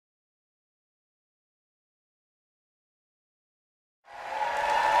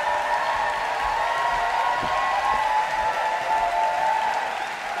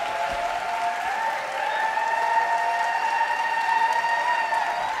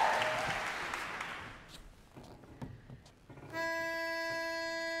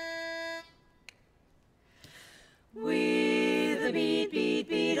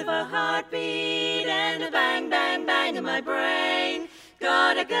a heartbeat and a bang, bang, bang in my brain.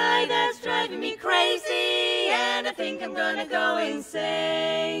 Got a guy that's driving me crazy, and I think I'm gonna go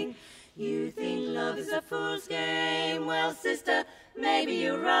insane. You think love is a fool's game? Well, sister, maybe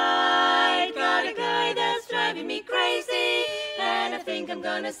you're right. Got a guy that's driving me crazy, and I think I'm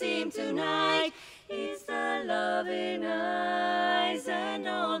gonna see him tonight. It's the love in eyes and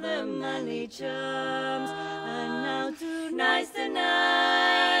all the money charms. And now tonight's the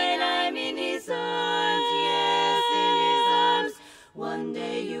night I'm in his arms, yes, in his arms. One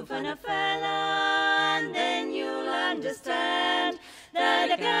day you'll find a fella, and then you'll understand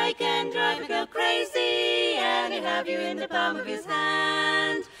that a guy can drive a girl crazy, and he'll have you in the palm of his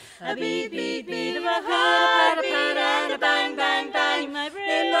hand. A beat, beat, beat of a heartbeat, and a bang, bang, bang in my brain.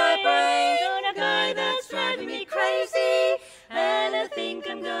 A guy that's driving me crazy, and I think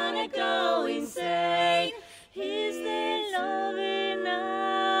I'm gonna go insane. Is there love in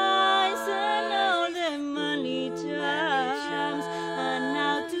eyes and all the money charms? And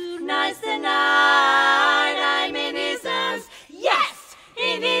now tonight's the night I'm in his arms, yes,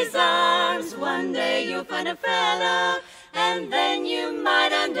 in his arms. One day you'll find a fella, and then you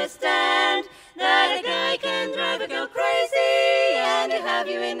might understand that a guy can drive a girl crazy, and he'll have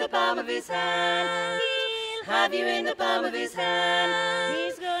you in the palm of his hand. He'll have you in the palm of his hand.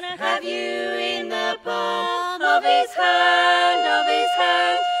 He's gonna have you in the palm of his hand, of his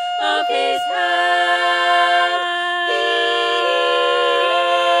hand, of his hand.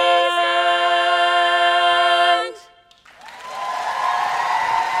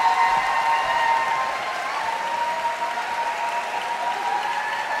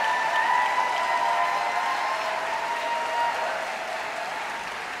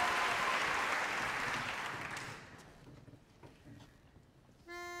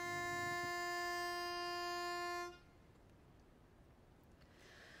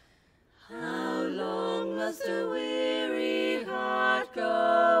 Must a weary heart go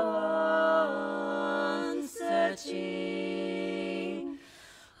on searching,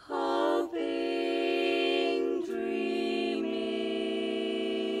 hoping, dreaming.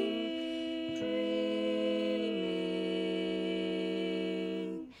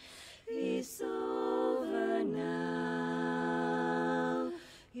 It's over now.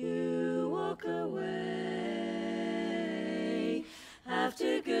 You walk away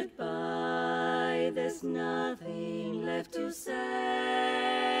after goodbye. There's nothing left to say.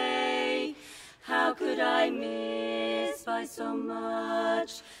 How could I miss by so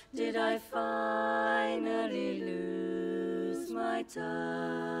much? Did I finally lose my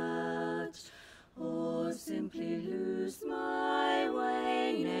touch? Or simply lose my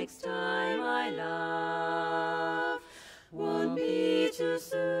way? Next time I laugh won't be too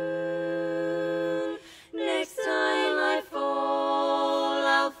soon. Next time I fall,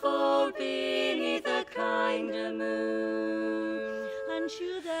 I'll fall beneath a kinder moon. And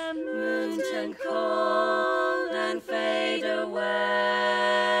should the moon turn cold and fade away,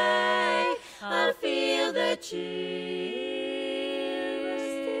 I'll feel the chill.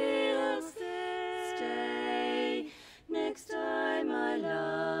 Still stay. Next time I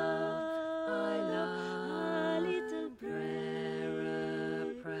love a little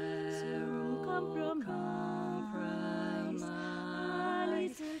prayer, compromise,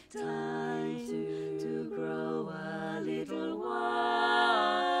 time to grow a little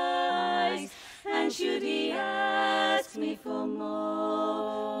wise. And should he ask me for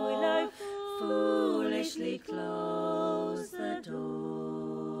more, will I foolishly close the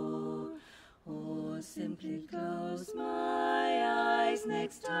door, or simply close my eyes?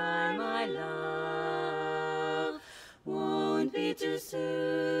 Next time I love won't be too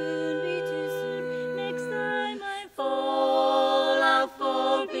soon, Next time I fall, I'll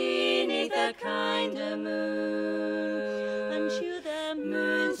fall beneath a kinder moon. And should the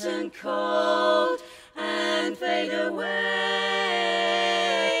moon turn cold and fade away,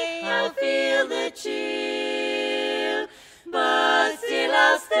 I'll feel the chill, but still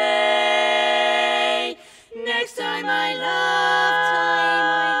I'll stay. Next time I love